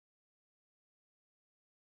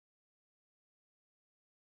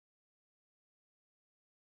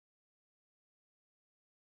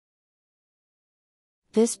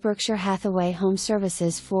This Berkshire Hathaway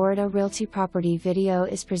HomeServices Florida Realty property video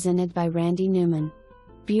is presented by Randy Neuman.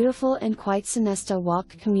 Beautiful and quiet Sonesta Walk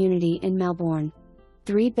Community in Melbourne.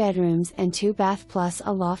 3 bedrooms and 2 bath plus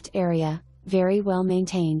a loft area, very well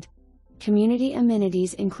maintained. Community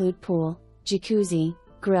amenities include pool, jacuzzi,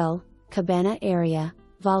 grill, cabana area,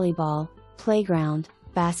 volleyball, playground,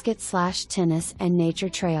 basket/tennis and nature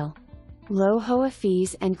trail. Low HOA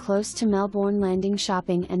fees and close to Melbourne Landing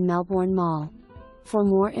Shopping and Melbourne Mall. For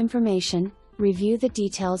more information, review the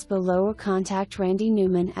details below or contact Randy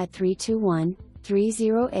Neuman at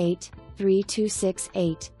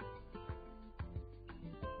 321-308-3268.